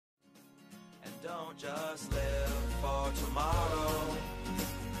Don't just live for tomorrow,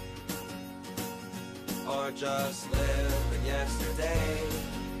 or just live in yesterday.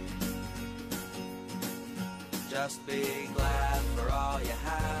 Just be glad for all you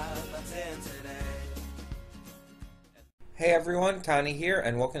have that's in today. Hey everyone, Connie here,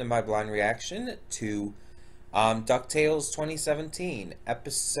 and welcome to my blind reaction to DuckTales 2017,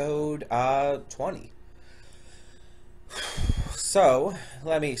 episode 20. So,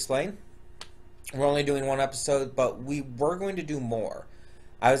 let me explain. We're only doing one episode, but we were going to do more.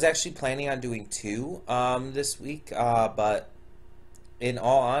 I was actually planning on doing two this week, but in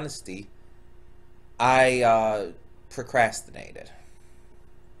all honesty, I procrastinated.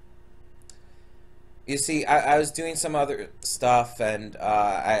 You see, I was doing some other stuff, and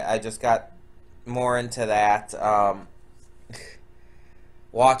I just got more into that,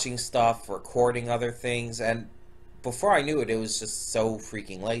 watching stuff, recording other things, and before I knew it, it was just so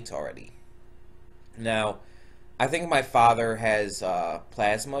freaking late already. Now, I think my father has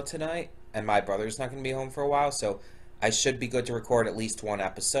plasma tonight, and my brother's not going to be home for a while, so I should be good to record at least one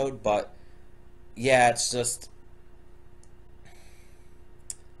episode, but yeah, it's just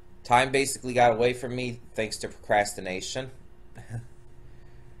time basically got away from me thanks to procrastination.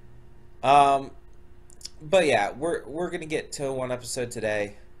 But yeah, we're gonna get to one episode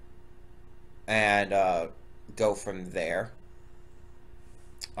today and go from there.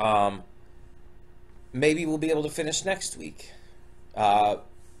 Maybe we'll be able to finish next week.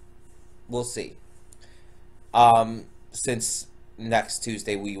 We'll see. Since next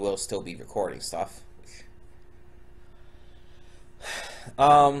Tuesday we will still be recording stuff.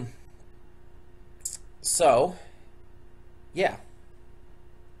 So, yeah.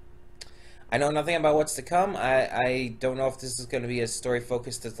 I know nothing about what's to come. I don't know if this is going to be as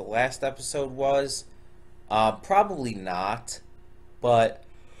story-focused as the last episode was. Probably not. But,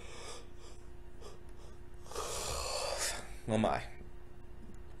 oh my.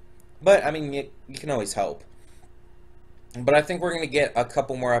 But, I mean, you can always hope. But I think we're going to get a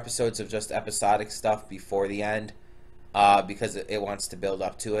couple more episodes of just episodic stuff before the end. Because it wants to build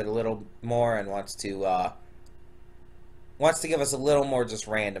up to it a little more and wants to give us a little more just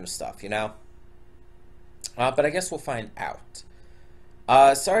random stuff, you know? But I guess we'll find out.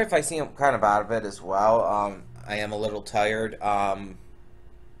 Sorry if I seem kind of out of it as well. I am a little tired.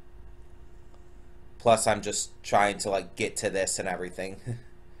 Plus, I'm just trying to, like, get to this and everything.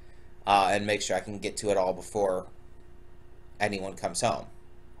 And make sure I can get to it all before anyone comes home.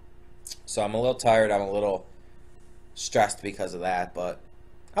 So I'm a little tired. I'm a little stressed because of that, but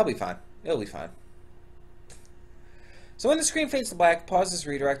I'll be fine. It'll be fine. So when the screen fades to black, pause this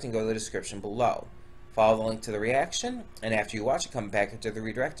redirect and go to the description below. Follow the link to the reaction, and after you watch it, come back into the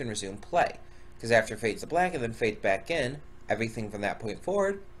redirect and resume play. Because after it fades to black and then fades back in, everything from that point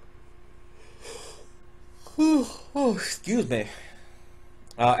forward... oh, excuse me.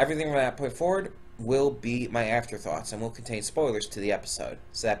 Everything from that point forward will be my afterthoughts and will contain spoilers to the episode.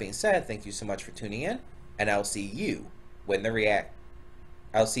 So that being said, thank you so much for tuning in. And I'll see you when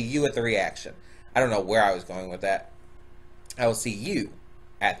I'll see you at the reaction. I don't know where I was going with that. I will see you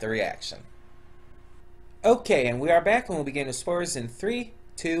at the reaction. Okay, and we are back and we'll begin with spoilers in 3,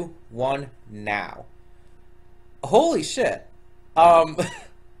 2, 1, now. Holy shit.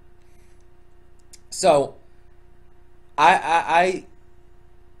 So I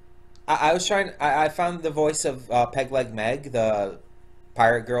was trying. I found the voice of Peg Leg Meg, the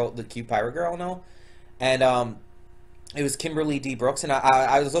pirate girl, the cute pirate girl, no. And it was Kimberly D. Brooks, and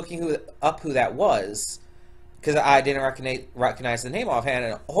I was looking up who that was because I didn't recognize the name offhand.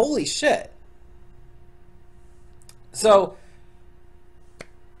 And holy shit! So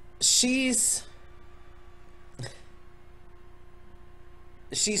she's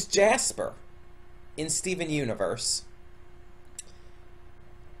Jasper in Steven Universe,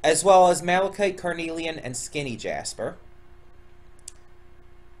 as well as Malachite, Carnelian, and Skinny Jasper,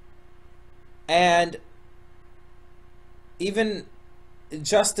 and even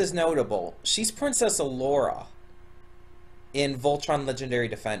just as notable, she's Princess Allura in Voltron Legendary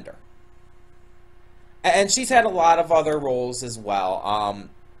Defender. And she's had a lot of other roles as well.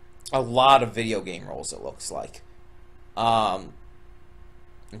 A lot of video game roles, it looks like. I'm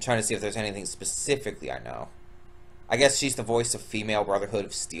trying to see if there's anything specifically I know. I guess she's the voice of female Brotherhood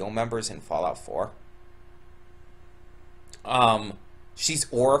of Steel members in Fallout 4. She's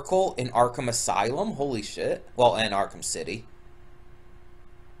Oracle in Arkham Asylum. Holy shit. Well, and Arkham City.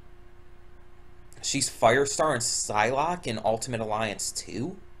 She's Firestar and Psylocke in Ultimate Alliance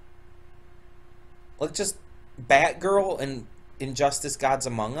 2. Like, just Batgirl and Injustice Gods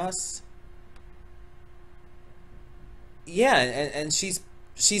Among Us. Yeah, and she's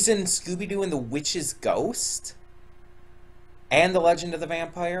She's in Scooby-Doo and the Witch's Ghost and The Legend of the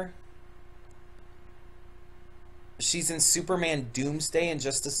Vampire. She's in Superman Doomsday and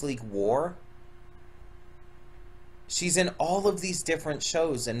Justice League War. She's in all of these different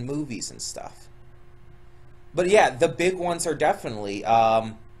shows and movies and stuff. But yeah, the big ones are definitely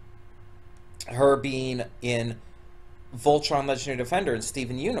her being in Voltron Legendary Defender and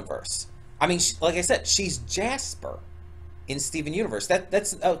Steven Universe. I mean, like I said, she's Jasper in Steven Universe.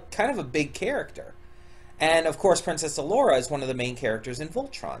 That's kind of a big character. And of course, Princess Allura is one of the main characters in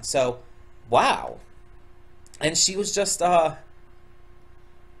Voltron. So, wow. And she was just a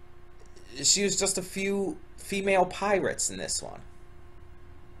few female pirates in this one.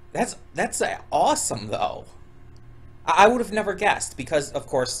 That's awesome, though. I would have never guessed, because, of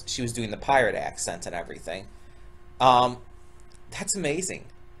course, she was doing the pirate accent and everything. That's amazing.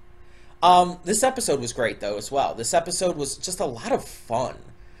 This episode was great, though, as well. This episode was just a lot of fun.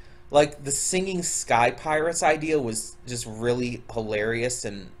 Like, the singing sky pirates idea was just really hilarious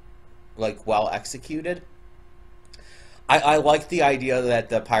and, like, well executed. I like the idea that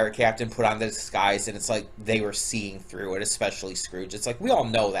the pirate captain put on the disguise, and it's like they were seeing through it, especially Scrooge. It's like, we all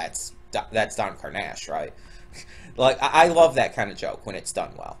know that's Don Carnash, right? Like, I love that kind of joke when it's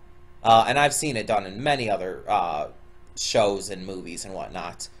done well. And I've seen it done in many other shows and movies and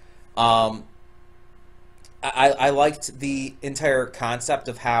whatnot. I liked the entire concept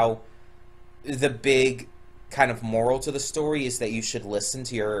of how the big kind of moral to the story is that you should listen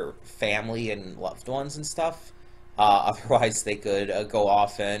to your family and loved ones and stuff. Otherwise, they could go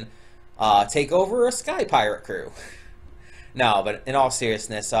off and take over a sky pirate crew. No, but in all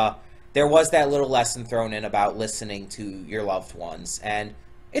seriousness, there was that little lesson thrown in about listening to your loved ones, and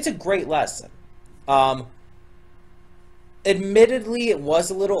it's a great lesson. Admittedly, it was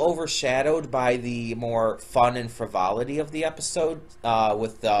a little overshadowed by the more fun and frivolity of the episode,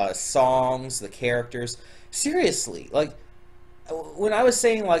 with the songs, the characters. Seriously, like, when I was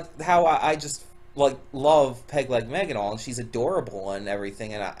saying, like, how I just, like, love Peg Leg Meg and all, and she's adorable and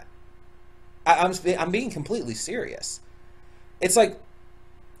everything, and I'm being completely serious. It's like,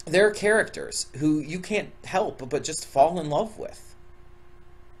 there are characters who you can't help but just fall in love with.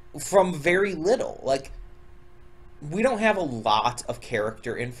 From very little. Like, we don't have a lot of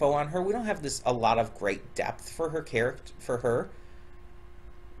character info on her. We don't have a lot of great depth for her.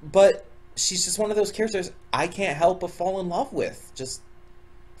 But she's just one of those characters I can't help but fall in love with, just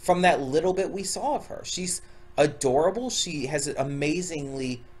from that little bit we saw of her. She's adorable. She has an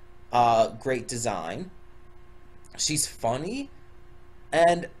amazingly great design. She's funny.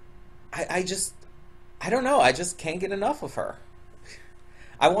 And I don't know. I just can't get enough of her.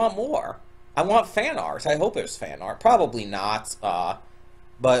 I want more. I want fan art. I hope there's fan art. Probably not.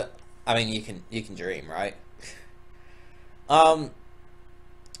 But I mean, you can dream, right? But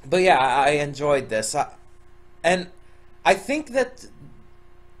yeah, I enjoyed this, and I think that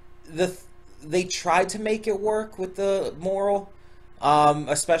they tried to make it work with the moral,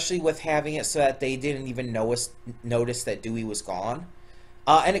 especially with having it so that they didn't even notice that Dewey was gone.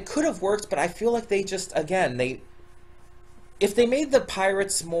 And it could have worked, but I feel like they just, again, if they made the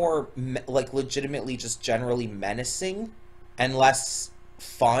pirates more, like, legitimately just generally menacing and less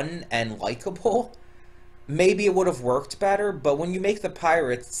fun and likable, maybe it would have worked better. But when you make the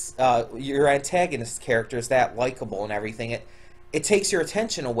pirates, your antagonist characters, that likable and everything, it takes your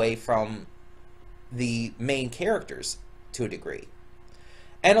attention away from the main characters to a degree.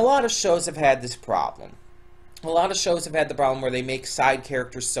 And a lot of shows have had this problem. A lot of shows have had the problem where they make side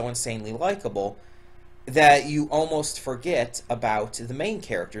characters so insanely likable that you almost forget about the main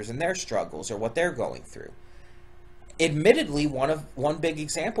characters and their struggles or what they're going through. Admittedly, one big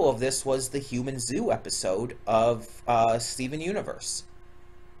example of this was the Human Zoo episode of Steven Universe.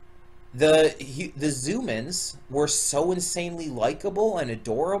 The Zoomans were so insanely likable and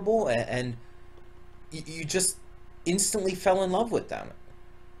adorable, and you just instantly fell in love with them.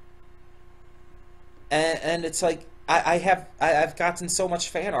 And it's like, I've gotten so much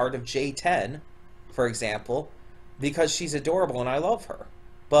fan art of J10, for example, because she's adorable and I love her.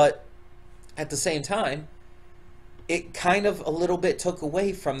 But at the same time, it kind of a little bit took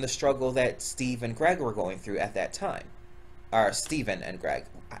away from the struggle that Steve and Greg were going through at that time. Or Steven and Greg.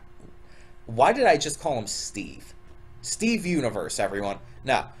 Why did I just call him Steve? Steve Universe, everyone.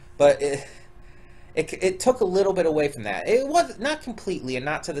 No, but it took a little bit away from that. It was not completely, and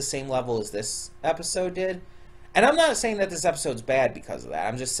not to the same level as this episode did. And I'm not saying that this episode's bad because of that.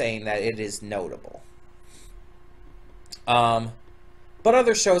 I'm just saying that it is notable. But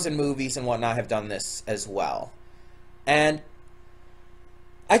other shows and movies and whatnot have done this as well. And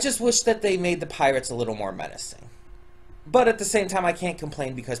I just wish that they made the pirates a little more menacing. But at the same time, I can't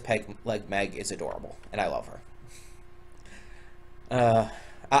complain because Meg is adorable, and I love her.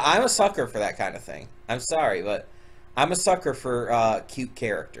 I'm a sucker for that kind of thing. I'm sorry, but I'm a sucker for cute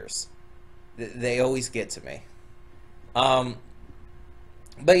characters. They always get to me.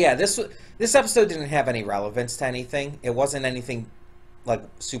 But yeah, this episode didn't have any relevance to anything. It wasn't anything like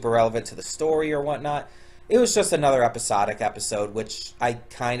super relevant to the story or whatnot. It was just another episodic episode, which I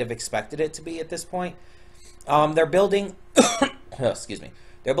kind of expected it to be at this point. They're building, excuse me,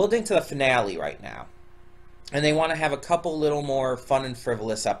 they're building to the finale right now. And they want to have a couple little more fun and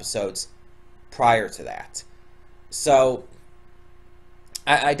frivolous episodes prior to that. So,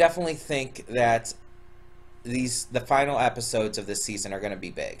 I definitely think that the final episodes of this season are going to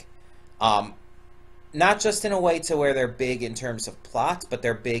be big. Not just in a way to where they're big in terms of plot, but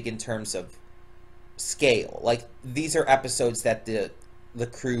they're big in terms of scale. Like, these are episodes that the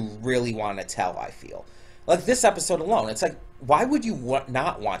crew really want to tell, I feel. Like, this episode alone, it's like, why would you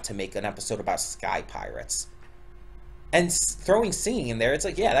not want to make an episode about sky pirates? And throwing singing in there, it's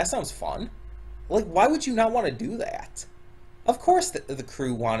like, yeah, that sounds fun. Like, why would you not want to do that? Of course the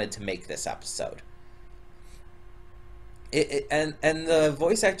crew wanted to make this episode. And the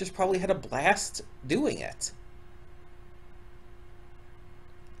voice actors probably had a blast doing it.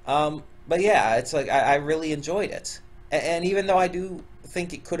 But yeah, it's like, I really enjoyed it. And even though I do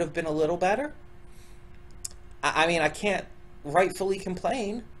think it could have been a little better, I mean, I can't rightfully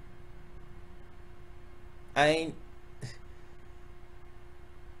complain.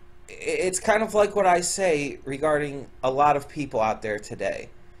 It's kind of like what I say regarding a lot of people out there today.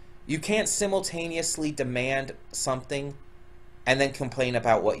 You can't simultaneously demand something and then complain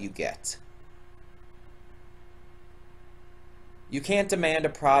about what you get. You can't demand a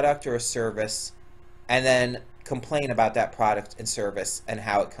product or a service and then complain about that product and service and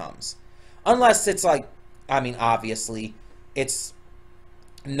how it comes. Unless it's like, I mean, obviously, it's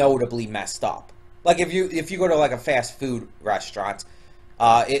notably messed up. Like, if you go to, like, a fast food restaurant,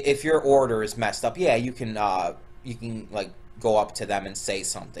 if your order is messed up, yeah, you can like, go up to them and say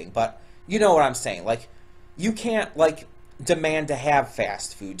something. But you know what I'm saying. Like, you can't, like, demand to have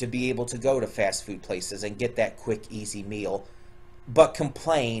fast food, to be able to go to fast food places and get that quick, easy meal, but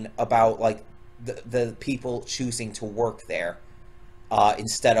complain about, like, the people choosing to work there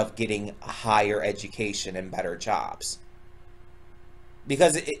instead of getting a higher education and better jobs.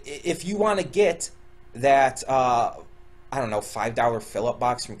 Because if you want to get that, I don't know, $5 fill-up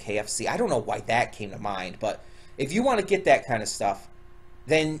box from KFC, I don't know why that came to mind, but if you want to get that kind of stuff,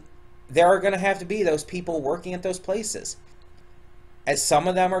 then there are going to have to be those people working at those places. As some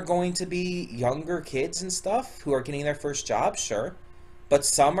of them are going to be younger kids and stuff who are getting their first job, sure. But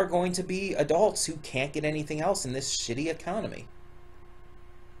some are going to be adults who can't get anything else in this shitty economy.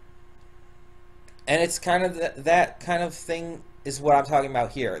 And it's kind of that kind of thing is what I'm talking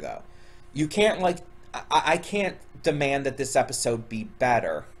about here, though. You can't, like, I can't demand that this episode be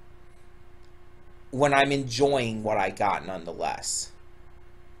better when I'm enjoying what I got nonetheless.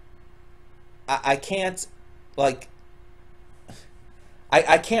 I can't, like,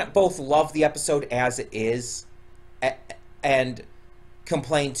 I can't both love the episode as it is and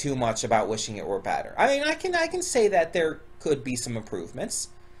complain too much about wishing it were better. I mean, I can say that there could be some improvements,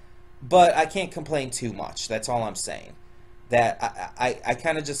 but I can't complain too much. That's all I'm saying. That I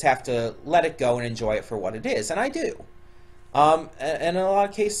kind of just have to let it go and enjoy it for what it is, and I do. And in a lot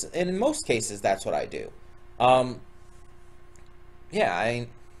of cases, and in most cases, that's what I do. Yeah,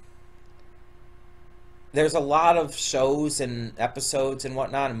 there's a lot of shows and episodes and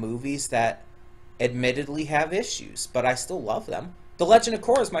whatnot and movies that admittedly have issues, but I still love them. The Legend of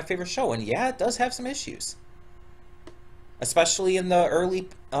Korra is my favorite show, and yeah, it does have some issues. Especially in the early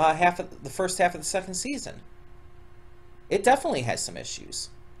first half of the second season. It definitely has some issues.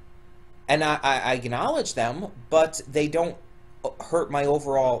 And I acknowledge them, but they don't hurt my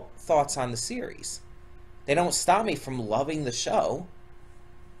overall thoughts on the series. They don't stop me from loving the show.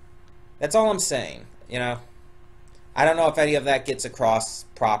 That's all I'm saying, you know. I don't know if any of that gets across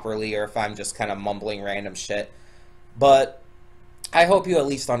properly or if I'm just kind of mumbling random shit. But I hope you at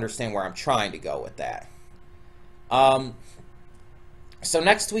least understand where I'm trying to go with that. So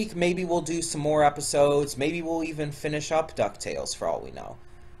next week, maybe we'll do some more episodes. Maybe we'll even finish up DuckTales, for all we know.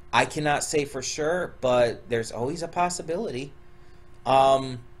 I cannot say for sure, but there's always a possibility.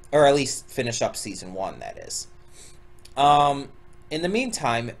 Or at least finish up Season 1, that is. In the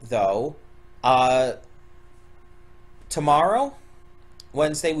meantime, though, tomorrow,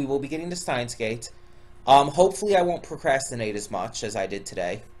 Wednesday, we will be getting to Steins Gate. Hopefully I won't procrastinate as much as I did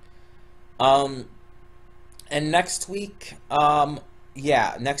today. And next week,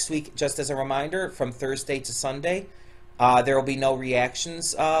 next week, just as a reminder, from Thursday to Sunday, There will be no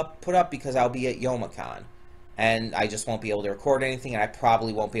reactions put up because I'll be at Youmacon. And I just won't be able to record anything, and I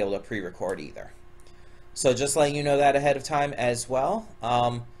probably won't be able to pre-record either. So just letting you know that ahead of time as well.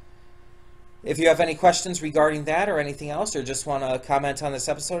 If you have any questions regarding that or anything else, or just want to comment on this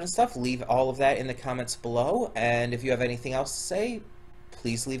episode and stuff, leave all of that in the comments below. And if you have anything else to say,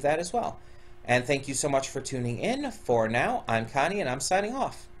 please leave that as well. And thank you so much for tuning in. For now, I'm Connie, and I'm signing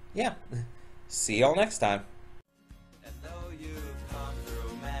off. Yeah. See y'all next time. And though you've come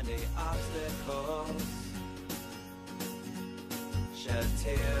through many obstacles, shed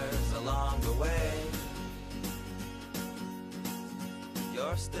tears along the way,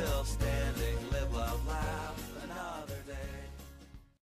 you're still standing, live, love, laugh.